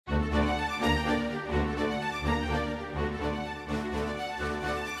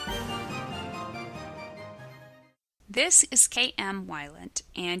This is K.M. Weiland,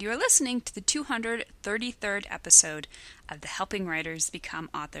 and you're listening to the 233rd episode of the Helping Writers Become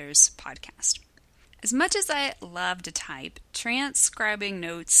Authors podcast. As much as I love to type, transcribing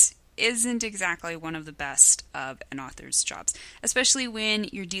notes isn't exactly one of the best of an author's jobs, especially when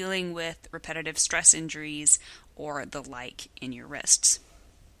you're dealing with repetitive stress injuries or the like in your wrists.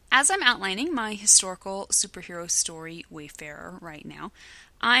 As I'm outlining my historical superhero story, Wayfarer, right now,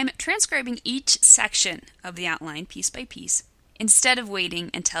 I'm transcribing each section of the outline piece by piece, instead of waiting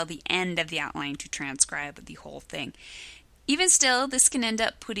until the end of the outline to transcribe the whole thing. Even still, this can end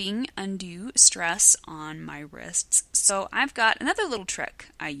up putting undue stress on my wrists, so I've got another little trick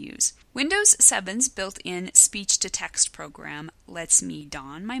I use. Windows 7's built-in speech-to-text program lets me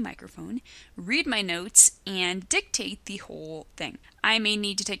don my microphone, read my notes, and dictate the whole thing. I may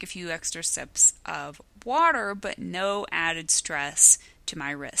need to take a few extra sips of water, but no added stress to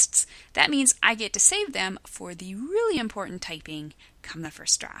my wrists. That means I get to save them for the really important typing come the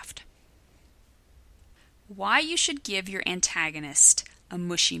first draft. Why you should give your antagonist a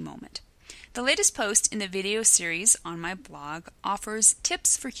mushy moment. The latest post in the video series on my blog offers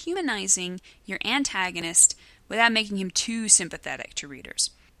tips for humanizing your antagonist without making him too sympathetic to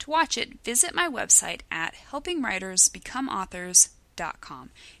readers. To watch it, visit my website at helpingwritersbecomeauthors.com.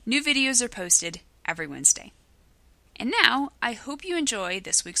 New videos are posted every Wednesday. And now, I hope you enjoy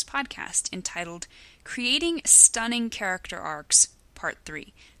this week's podcast entitled Creating Stunning Character Arcs, Part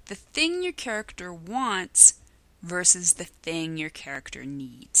 3. The thing your character wants versus the thing your character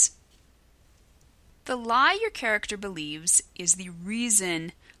needs. The lie your character believes is the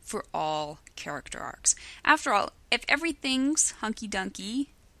reason for all character arcs. After all, if everything's hunky-dunky,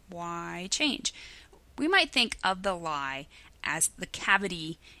 why change? We might think of the lie as the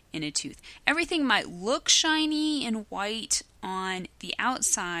cavity in a tooth. Everything might look shiny and white on the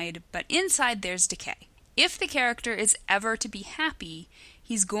outside, but inside there's decay. If the character is ever to be happy,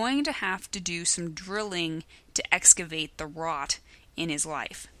 he's going to have to do some drilling to excavate the rot in his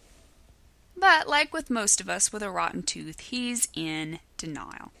life. But like with most of us with a rotten tooth, he's in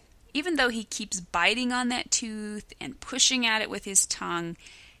denial. Even though he keeps biting on that tooth and pushing at it with his tongue,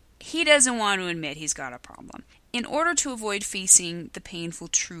 he doesn't want to admit he's got a problem. In order to avoid facing the painful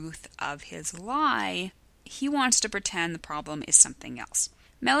truth of his lie, he wants to pretend the problem is something else.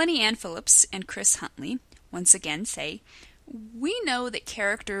 Melanie Ann Phillips and Chris Huntley once again say, "We know that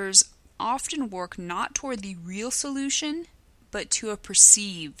characters often work not toward the real solution, but to a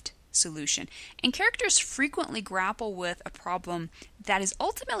perceived solution. And characters frequently grapple with a problem that is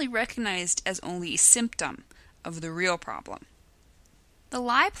ultimately recognized as only a symptom of the real problem." The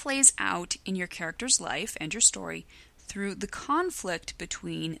lie plays out in your character's life and your story through the conflict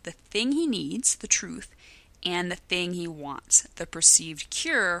between the thing he needs, the truth, and the thing he wants, the perceived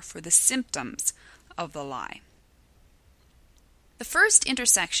cure for the symptoms of the lie. The first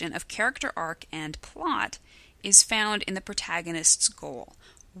intersection of character arc and plot is found in the protagonist's goal.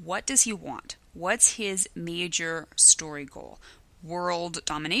 What does he want? What's his major story goal? World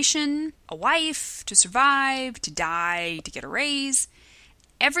domination, a wife, to survive, to die, to get a raise?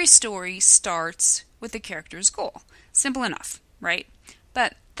 Every story starts with the character's goal. Simple enough, right?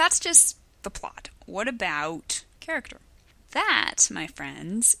 But that's just the plot. What about character? That, my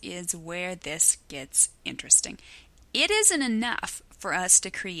friends, is where this gets interesting. It isn't enough for us to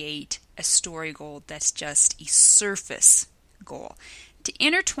create a story goal that's just a surface goal. To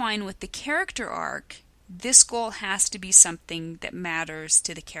intertwine with the character arc, this goal has to be something that matters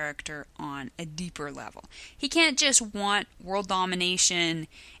to the character on a deeper level. He can't just want world domination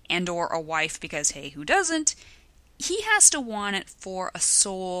and or a wife because, hey, who doesn't? He has to want it for a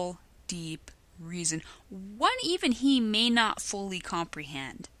soul deep reason, one even he may not fully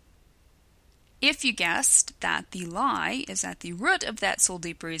comprehend. If you guessed that the lie is at the root of that soul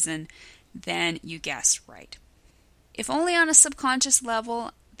deep reason, then you guessed right. If only on a subconscious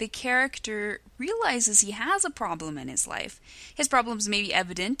level, the character realizes he has a problem in his life. His problems may be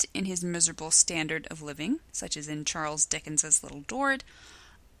evident in his miserable standard of living, such as in Charles Dickens's Little Dorrit,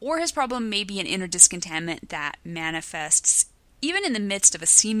 or his problem may be an inner discontentment that manifests even in the midst of a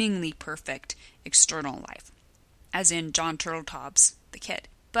seemingly perfect external life, as in John Turtletob's The Kid.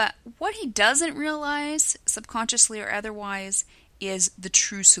 But what he doesn't realize, subconsciously or otherwise, is the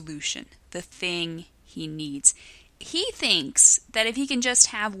true solution, the thing he needs. He thinks that if he can just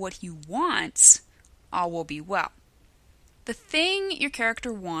have what he wants, all will be well. The thing your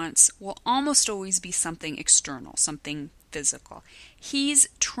character wants will almost always be something external, something physical. He's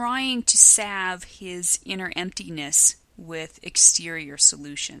trying to salve his inner emptiness with exterior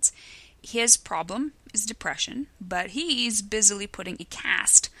solutions. His problem is depression, but he's busily putting a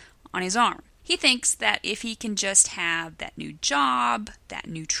cast on his arm. He He thinks that if he can just have that new job, that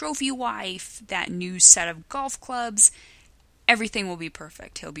new trophy wife, that new set of golf clubs, everything will be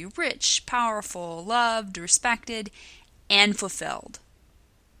perfect. He'll be rich, powerful, loved, respected, and fulfilled.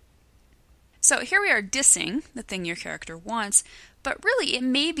 So here we are dissing the thing your character wants, but really it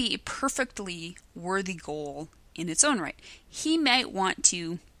may be a perfectly worthy goal in its own right. He might want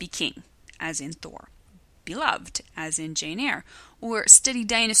to be king, as in Thor, be loved, as in Jane Eyre, or study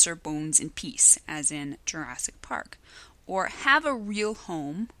dinosaur bones in peace, as in Jurassic Park, or have a real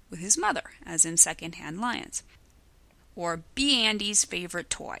home with his mother, as in Secondhand Lions, or be Andy's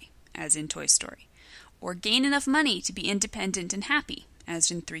favorite toy, as in Toy Story, or gain enough money to be independent and happy, as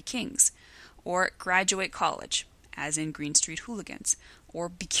in Three Kings, or graduate college, as in Green Street Hooligans, or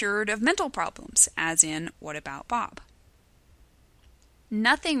be cured of mental problems, as in What About Bob?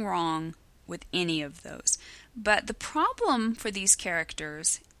 Nothing wrong with any of those, but the problem for these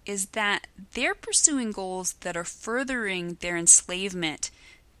characters is that they're pursuing goals that are furthering their enslavement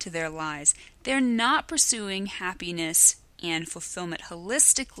to their lies. They're not pursuing happiness and fulfillment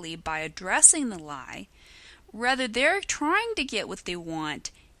holistically by addressing the lie. Rather, they're trying to get what they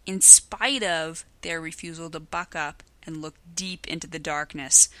want in spite of their refusal to buck up and look deep into the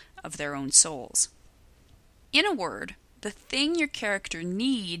darkness of their own souls. In a word, the thing your character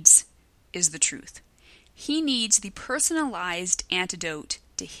needs is the truth. He needs the personalized antidote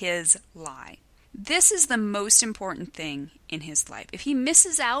to his lie. This is the most important thing in his life. If he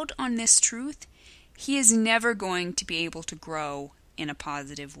misses out on this truth, he is never going to be able to grow in a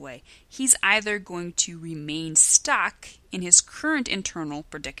positive way. He's either going to remain stuck in his current internal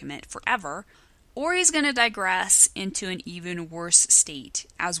predicament forever, or he's going to digress into an even worse state,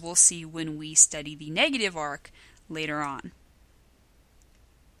 as we'll see when we study the negative arc later on.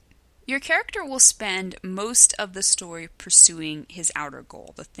 Your character will spend most of the story pursuing his outer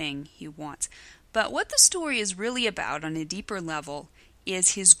goal, the thing he wants. But what the story is really about on a deeper level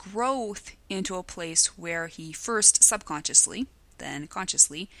is his growth into a place where he first subconsciously, then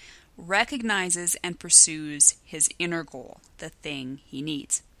consciously, recognizes and pursues his inner goal, the thing he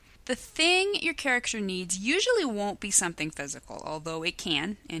needs. The thing your character needs usually won't be something physical, although it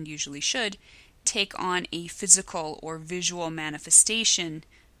can, and usually should, take on a physical or visual manifestation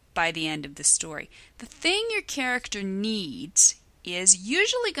by the end of the story. The thing your character needs is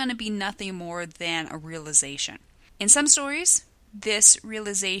usually going to be nothing more than a realization. In some stories, this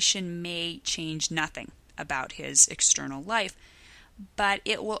realization may change nothing about his external life, but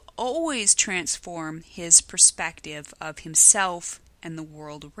it will always transform his perspective of himself and the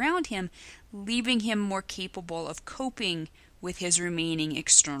world around him, leaving him more capable of coping with his remaining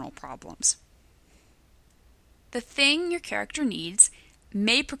external problems. The thing your character needs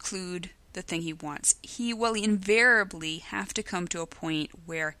may preclude the thing he wants. He will invariably have to come to a point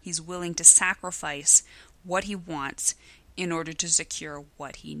where he's willing to sacrifice what he wants in order to secure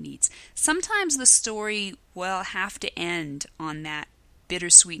what he needs. Sometimes the story will have to end on that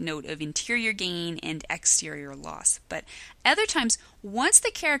bittersweet note of interior gain and exterior loss. But other times, once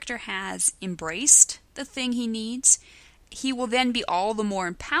the character has embraced the thing he needs, he will then be all the more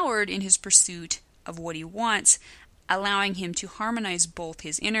empowered in his pursuit of what he wants, allowing him to harmonize both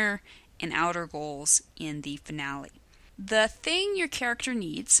his inner and outer goals in the finale. The thing your character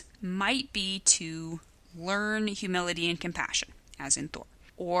needs might be to learn humility and compassion, as in Thor,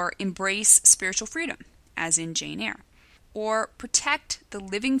 or embrace spiritual freedom, as in Jane Eyre, or protect the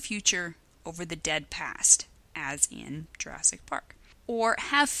living future over the dead past, as in Jurassic Park, or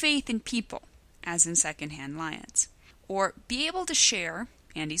have faith in people, as in Secondhand Lions, or be able to share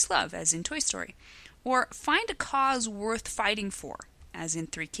Andy's love, as in Toy Story, or find a cause worth fighting for, as in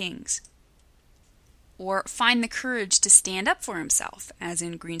Three Kings, or find the courage to stand up for himself, as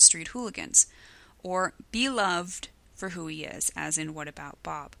in Green Street Hooligans, or be loved for who he is, as in What About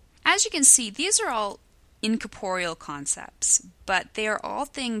Bob? As you can see, these are all incorporeal concepts, but they are all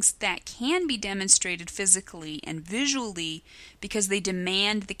things that can be demonstrated physically and visually because they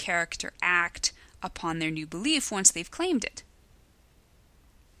demand the character act upon their new belief once they've claimed it.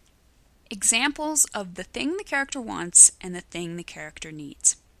 Examples of the thing the character wants and the thing the character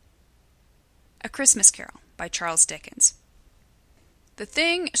needs. A Christmas Carol by Charles Dickens. The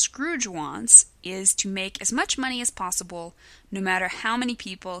thing Scrooge wants is to make as much money as possible, no matter how many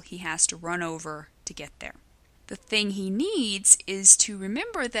people he has to run over to get there. The thing he needs is to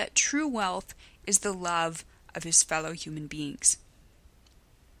remember that true wealth is the love of his fellow human beings.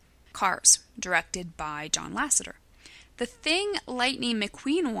 Cars, directed by John Lasseter. The thing Lightning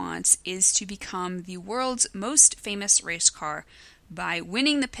McQueen wants is to become the world's most famous race car by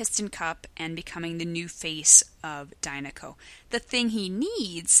winning the Piston Cup and becoming the new face of Dynaco. The thing he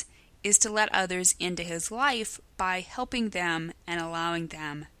needs is to let others into his life by helping them and allowing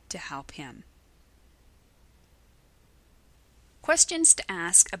them to help him. Questions to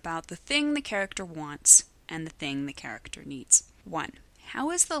ask about the thing the character wants and the thing the character needs. 1.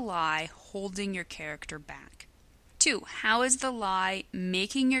 How is the lie holding your character back? 2. How is the lie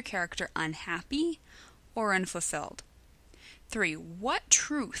making your character unhappy or unfulfilled? 3. What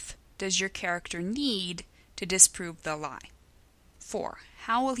truth does your character need to disprove the lie? 4.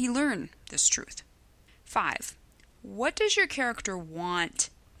 How will he learn this truth? 5. What does your character want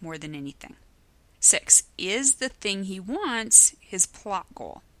more than anything? 6. Is the thing he wants his plot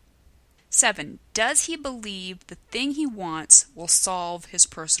goal? 7. Does he believe the thing he wants will solve his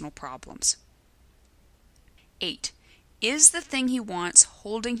personal problems? 8. Is the thing he wants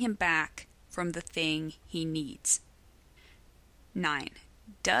holding him back from the thing he needs? 9.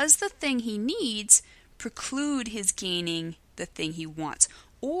 Does the thing he needs preclude his gaining the thing he wants,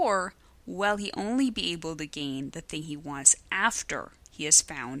 or will he only be able to gain the thing he wants after he has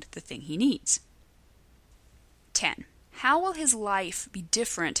found the thing he needs? 10. How will his life be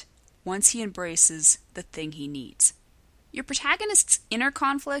different once he embraces the thing he needs? Your protagonist's inner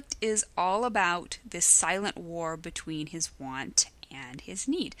conflict is all about this silent war between his want and his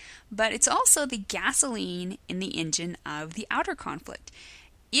need, but it's also the gasoline in the engine of the outer conflict.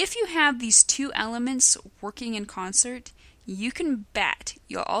 If you have these two elements working in concert, you can bet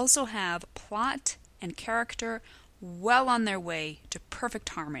you'll also have plot and character well on their way to perfect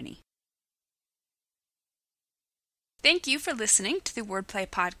harmony. Thank you for listening to the Wordplay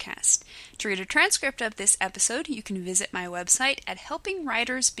Podcast. To read a transcript of this episode, you can visit my website at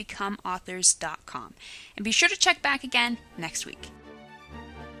helpingwritersbecomeauthors.com. And be sure to check back again next week.